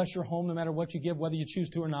 God will bless your home no matter what you give, whether you choose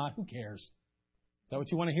to or not. Who cares? Is that what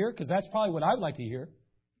you want to hear? Because that's probably what I would like to hear.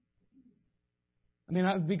 I mean,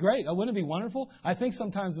 that would be great. Wouldn't it be wonderful? I think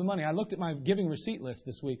sometimes the money, I looked at my giving receipt list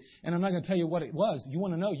this week, and I'm not going to tell you what it was. You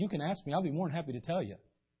want to know, you can ask me. I'll be more than happy to tell you.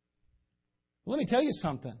 Let me tell you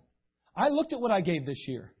something. I looked at what I gave this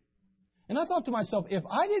year. And I thought to myself, if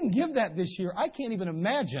I didn't give that this year, I can't even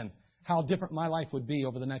imagine how different my life would be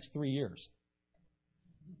over the next 3 years.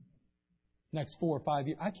 Next 4 or 5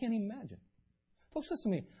 years. I can't even imagine. Folks,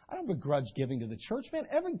 listen to me. I don't begrudge giving to the church, man.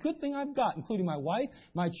 Every good thing I've got, including my wife,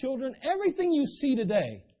 my children, everything you see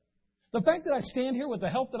today. The fact that I stand here with the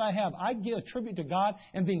help that I have, I give a tribute to God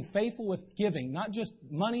and being faithful with giving. Not just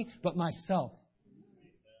money, but myself.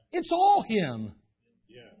 It's all Him.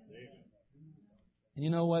 And you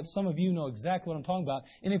know what? Some of you know exactly what I'm talking about.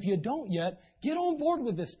 And if you don't yet, get on board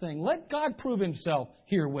with this thing. Let God prove Himself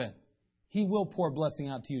herewith. He will pour blessing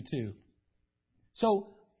out to you too.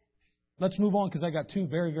 So, let's move on because I got 2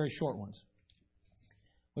 very, very short ones.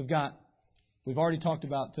 We've already talked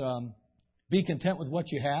about be content with what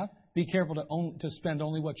you have. Be careful to spend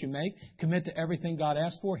only what you make. Commit to everything God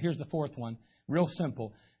asks for. Here's the 4th one. Real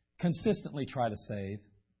simple. Consistently try to save.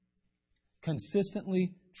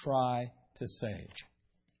 Consistently try to save.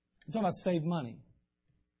 I'm talking about save money.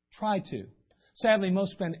 Try to. Sadly,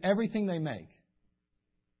 most spend everything they make.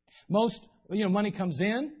 Most, money comes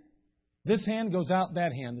in, this hand goes out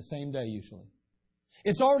that hand the same day usually.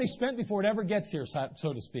 It's already spent before it ever gets here,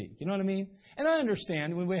 so to speak. You know what I mean? And I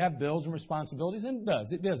understand when we have bills and responsibilities, and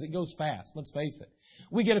it does. It goes fast, let's face it.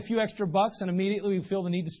 We get a few extra bucks and immediately we feel the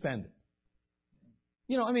need to spend it.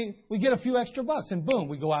 We get a few extra bucks and boom,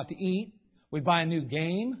 we go out to eat, we buy a new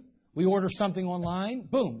game, we order something online,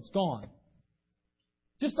 boom, it's gone.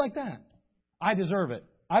 Just like that. I deserve it.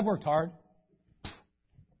 I've worked hard.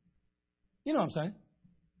 You know what I'm saying?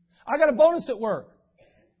 I got a bonus at work.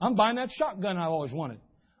 I'm buying that shotgun I always wanted.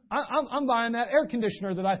 I'm buying that air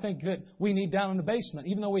conditioner that I think that we need down in the basement.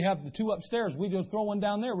 Even though we have the 2 upstairs, we just throw one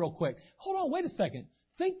down there real quick. Hold on, wait a second.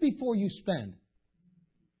 Think before you spend.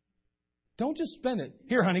 Don't just spend it.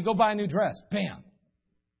 Here, honey, go buy a new dress. Bam.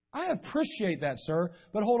 I appreciate that, sir,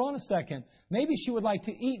 but hold on a second. Maybe she would like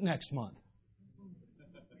to eat next month.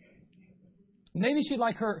 Maybe she'd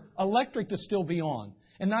like her electric to still be on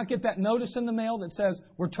and not get that notice in the mail that says,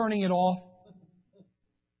 we're turning it off.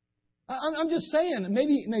 I'm just saying,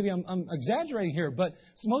 maybe I'm exaggerating here, but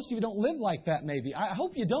most of you don't live like that maybe. I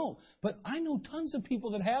hope you don't, but I know tons of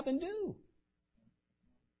people that have and do.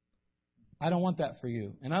 I don't want that for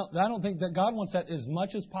you. And I don't think that God wants that as much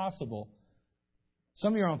as possible.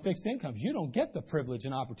 Some of you are on fixed incomes. You don't get the privilege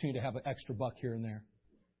and opportunity to have an extra buck here and there.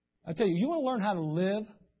 I tell you, you want to learn how to live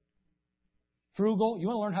frugal? You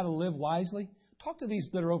want to learn how to live wisely? Talk to these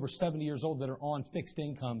that are over 70 years old that are on fixed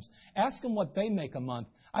incomes. Ask them what they make a month.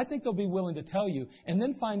 I think they'll be willing to tell you, and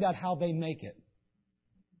then find out how they make it.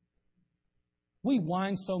 We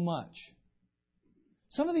whine so much.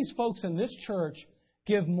 Some of these folks in this church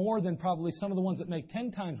give more than probably some of the ones that make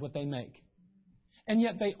 10 times what they make. And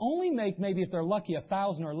yet they only make, maybe if they're lucky,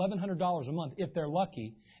 $1,000 or $1,100 a month, if they're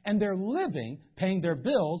lucky. And they're living, paying their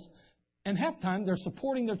bills, and half the time they're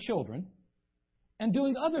supporting their children and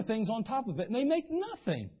doing other things on top of it. And they make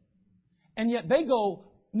nothing. And yet they go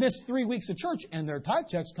miss 3 weeks of church and their tithe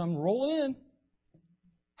checks come rolling in.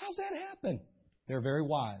 How's that happen? They're very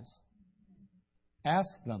wise. Ask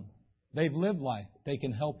them. They've lived life. They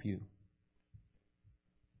can help you.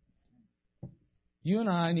 You and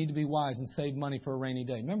I need to be wise and save money for a rainy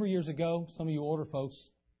day. Remember years ago, some of you older folks,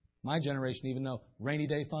 my generation even know, rainy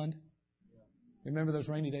day fund? Remember those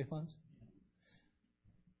rainy day funds?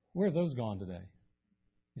 Where have those gone today?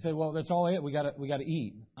 You say, well, that's all it. We got to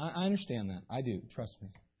eat. I understand that. I do. Trust me.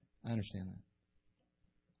 I understand that.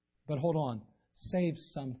 But hold on. Save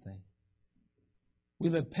something. We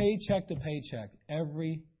live paycheck to paycheck.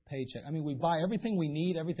 Every paycheck. I mean, we buy everything we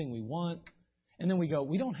need, everything we want, and then we go,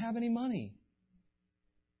 we don't have any money.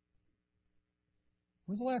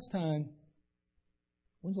 When's the last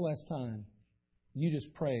time you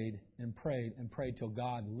just prayed and prayed and prayed till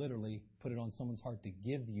God literally put it on someone's heart to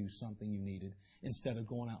give you something you needed instead of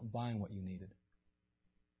going out and buying what you needed?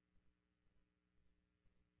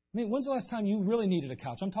 I mean, when's the last time you really needed a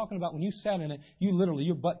couch? I'm talking about when you sat in it, you literally,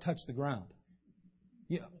 your butt touched the ground.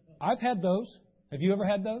 Yeah, I've had those. Have you ever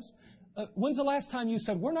had those? When's the last time you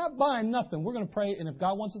said, we're not buying nothing, we're going to pray, and if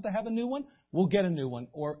God wants us to have a new one, we'll get a new one.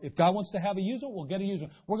 Or if God wants to have a user, we'll get a user.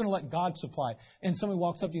 We're going to let God supply. And somebody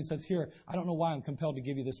walks up to you and says, here, I don't know why I'm compelled to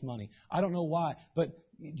give you this money. I don't know why, but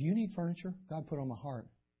do you need furniture? God put it on my heart.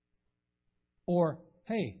 Or,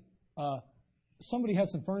 hey, somebody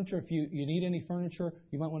has some furniture. If you need any furniture,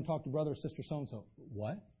 you might want to talk to brother or sister so-and-so.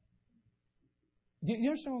 What? Do you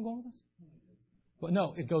understand where I'm going with this? But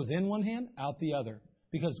no, it goes in one hand, out the other.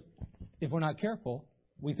 Because if we're not careful,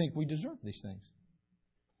 we think we deserve these things.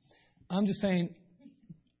 I'm just saying,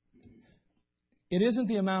 it isn't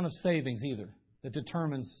the amount of savings either that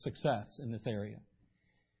determines success in this area.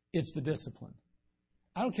 It's the discipline.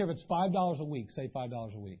 I don't care if it's $5 a week, save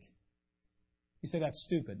 $5 a week. You say that's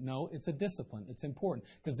stupid. No, it's a discipline. It's important.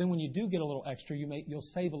 Because then when you do get a little extra, you'll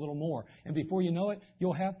save a little more. And before you know it,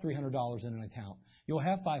 you'll have $300 in an account. You'll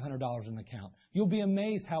have $500 in an account. You'll be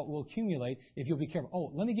amazed how it will accumulate if you'll be careful.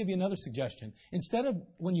 Oh, let me give you another suggestion. Instead of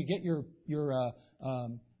when you get your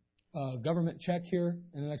government check here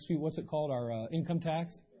in the next few, what's it called, our income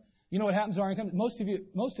tax? You know what happens to our income?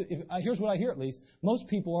 Here's what I hear at least, most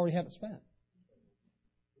people already have it spent.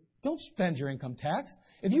 Don't spend your income tax.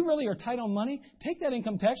 If you really are tight on money, take that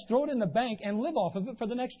income tax, throw it in the bank, and live off of it for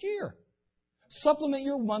the next year. Supplement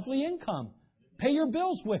your monthly income. Pay your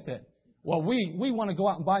bills with it. Well, we want to go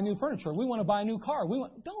out and buy new furniture. We want to buy a new car.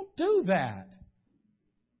 Don't do that.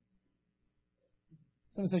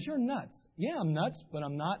 Someone says, you're nuts. Yeah, I'm nuts, but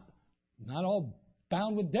I'm not all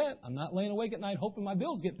bound with debt. I'm not laying awake at night hoping my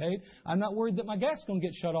bills get paid. I'm not worried that my gas is going to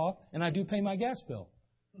get shut off, and I do pay my gas bill.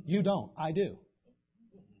 You don't. I do.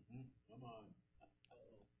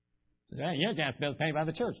 Hey, your gas bill is paid by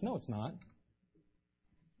the church. No, it's not.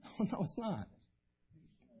 No, it's not.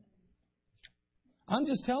 I'm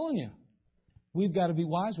just telling you, we've got to be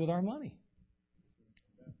wise with our money.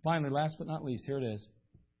 Finally, last but not least, here it is.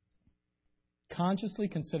 Consciously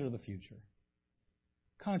consider the future.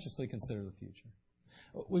 Consciously consider the future.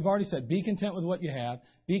 We've already said, be content with what you have.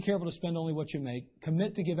 Be careful to spend only what you make.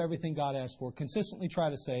 Commit to give everything God asks for. Consistently try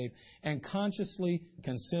to save. And consciously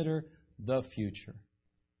consider the future.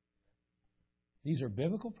 These are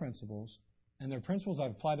biblical principles, and they're principles I've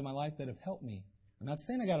applied to my life that have helped me. I'm not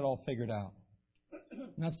saying I got it all figured out. I'm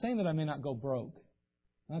not saying that I may not go broke.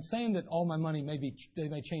 I'm not saying that all my money they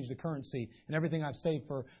may change the currency and everything I've saved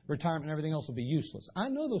for retirement and everything else will be useless. I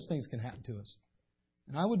know those things can happen to us.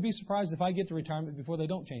 And I would be surprised if I get to retirement before they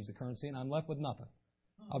don't change the currency and I'm left with nothing.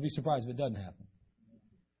 I'll be surprised if it doesn't happen.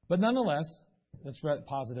 But nonetheless, that's the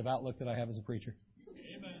positive outlook that I have as a preacher.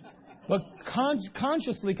 But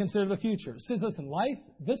consciously consider the future. It says, listen,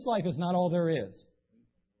 this life is not all there is.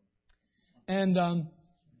 And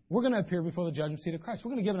we're going to appear before the judgment seat of Christ.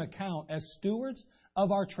 We're going to give an account as stewards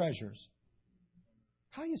of our treasures.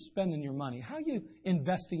 How are you spending your money? How are you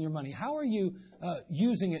investing your money? How are you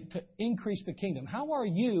using it to increase the kingdom? How are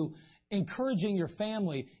you encouraging your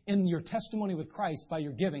family in your testimony with Christ by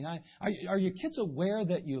your giving? Are your kids aware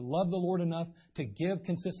that you love the Lord enough to give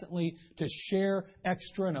consistently, to share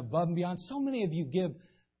extra and above and beyond? So many of you give.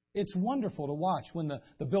 It's wonderful to watch when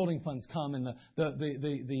the building funds come and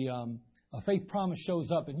the Faith Promise shows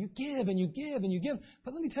up, and you give and you give and you give.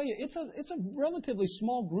 But let me tell you, it's a relatively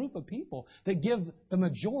small group of people that give the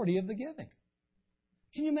majority of the giving.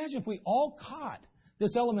 Can you imagine if we all caught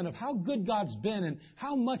this element of how good God's been and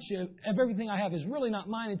how much of everything I have is really not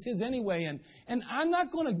mine, it's His anyway. And I'm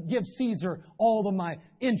not going to give Caesar all of my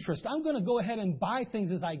interest. I'm going to go ahead and buy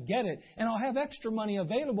things as I get it, and I'll have extra money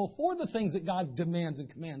available for the things that God demands and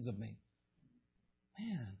commands of me.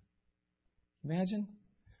 Man, imagine.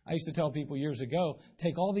 I used to tell people years ago,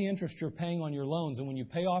 take all the interest you're paying on your loans, and when you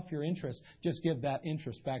pay off your interest, just give that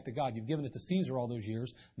interest back to God. You've given it to Caesar all those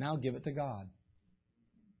years. Now give it to God.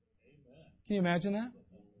 Can you imagine that?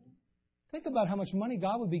 Think about how much money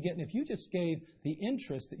God would be getting if you just gave the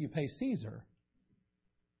interest that you pay Caesar.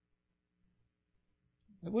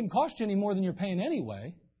 It wouldn't cost you any more than you're paying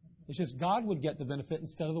anyway. It's just God would get the benefit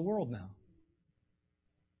instead of the world now.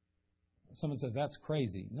 Someone says, that's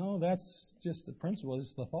crazy. No, that's just the principle.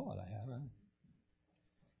 It's the thought I have.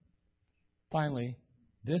 Finally,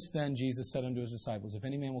 this then Jesus said unto His disciples, if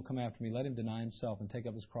any man will come after me, let him deny himself and take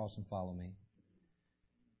up his cross and follow me.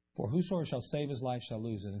 For whosoever shall save his life shall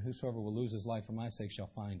lose it, and whosoever will lose his life for my sake shall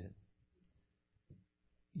find it.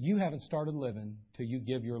 You haven't started living till you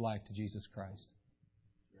give your life to Jesus Christ.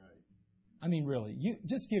 Right. I mean, really, you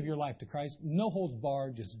just give your life to Christ. No holds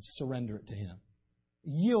barred, just surrender it to Him.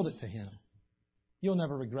 Yield it to Him. You'll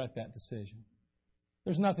never regret that decision.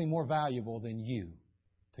 There's nothing more valuable than you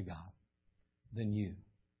to God, than you.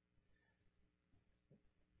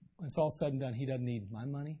 When it's all said and done, He doesn't need my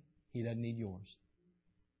money. He doesn't need yours.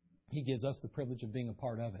 He gives us the privilege of being a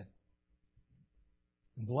part of it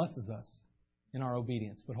and blesses us in our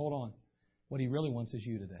obedience. But hold on. What He really wants is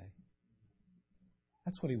you today.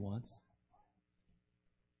 That's what He wants.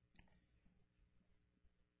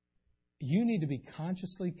 You need to be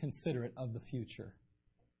consciously considerate of the future,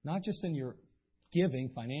 not just in your giving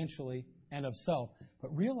financially and of self,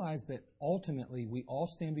 but realize that ultimately we all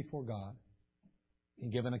stand before God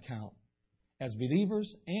and give an account as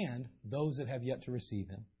believers and those that have yet to receive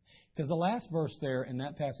Him. Because the last verse there in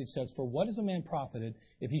that passage says, for what is a man profited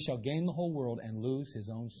if he shall gain the whole world and lose his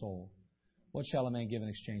own soul? What shall a man give in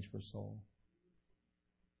exchange for his soul?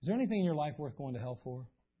 Is there anything in your life worth going to hell for?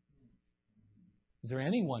 Is there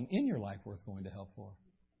anyone in your life worth going to hell for?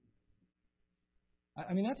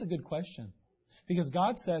 I mean, that's a good question. Because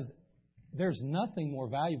God says there's nothing more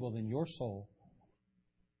valuable than your soul.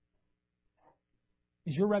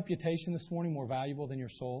 Is your reputation this morning more valuable than your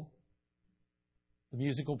soul? The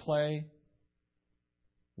music will play.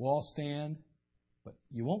 We'll all stand. But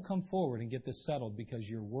you won't come forward and get this settled because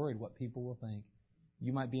you're worried what people will think.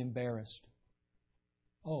 You might be embarrassed.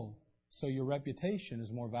 Oh, so your reputation is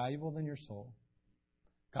more valuable than your soul.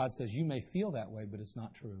 God says you may feel that way, but it's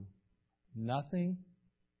not true. Nothing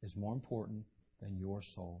is more important than your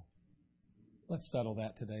soul. Let's settle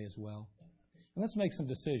that today as well. And let's make some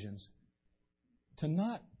decisions to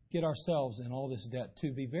not get ourselves in all this debt,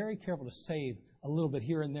 to be very careful to save a little bit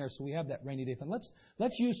here and there so we have that rainy day fund.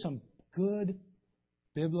 Let's use some good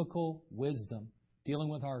biblical wisdom dealing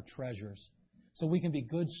with our treasures so we can be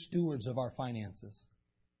good stewards of our finances.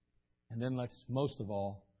 And then let's, most of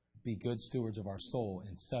all, be good stewards of our soul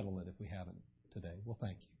and settle it if we haven't today. Well,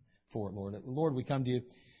 thank you for it, Lord. Lord, we come to you.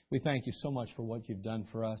 We thank you so much for what you've done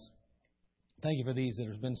for us. Thank you for these that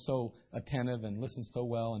have been so attentive and listened so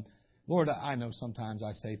well. And Lord, I know sometimes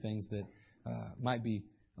I say things that might be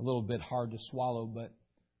a little bit hard to swallow, but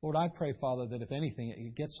Lord, I pray, Father, that if anything,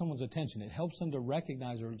 it gets someone's attention. It helps them to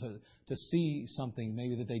recognize or to see something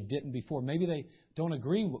maybe that they didn't before. Maybe they don't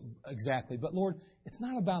agree exactly. But Lord, it's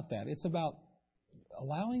not about that. It's about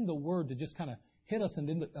allowing the Word to just kind of hit us and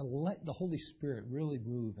then let the Holy Spirit really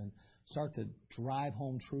move and start to drive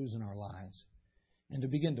home truths in our lives and to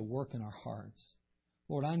begin to work in our hearts.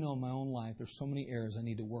 Lord, I know in my own life there's so many areas I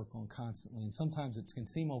need to work on constantly, and sometimes it can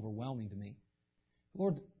seem overwhelming to me.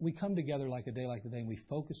 Lord, we come together like a day like today and we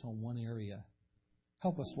focus on one area.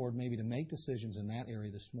 Help us, Lord, maybe to make decisions in that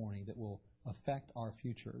area this morning that will affect our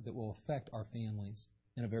future, that will affect our families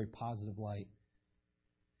in a very positive light.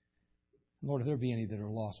 Lord, if there be any that are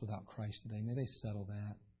lost without Christ today, may they settle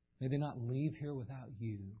that. May they not leave here without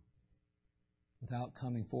you, without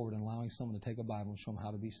coming forward and allowing someone to take a Bible and show them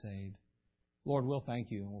how to be saved. Lord, we'll thank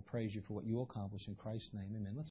you and we'll praise you for what you will accomplish in Christ's name. Amen. Let's